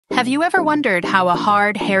Have you ever wondered how a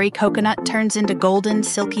hard, hairy coconut turns into golden,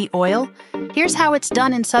 silky oil? Here's how it's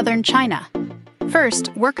done in southern China.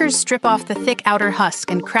 First, workers strip off the thick outer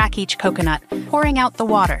husk and crack each coconut, pouring out the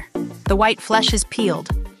water. The white flesh is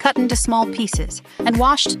peeled, cut into small pieces, and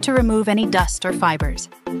washed to remove any dust or fibers.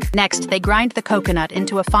 Next, they grind the coconut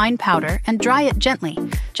into a fine powder and dry it gently,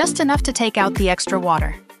 just enough to take out the extra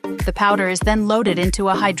water. The powder is then loaded into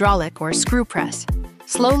a hydraulic or screw press.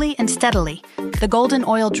 Slowly and steadily, the golden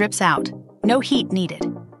oil drips out, no heat needed.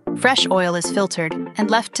 Fresh oil is filtered and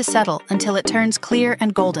left to settle until it turns clear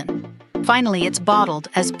and golden. Finally, it's bottled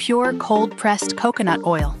as pure cold-pressed coconut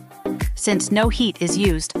oil. Since no heat is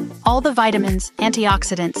used, all the vitamins,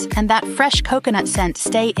 antioxidants, and that fresh coconut scent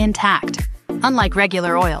stay intact. Unlike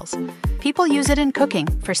regular oils, people use it in cooking,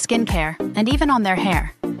 for skincare, and even on their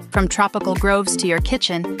hair. From tropical groves to your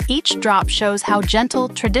kitchen, each drop shows how gentle,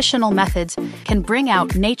 traditional methods can bring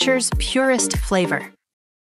out nature's purest flavor.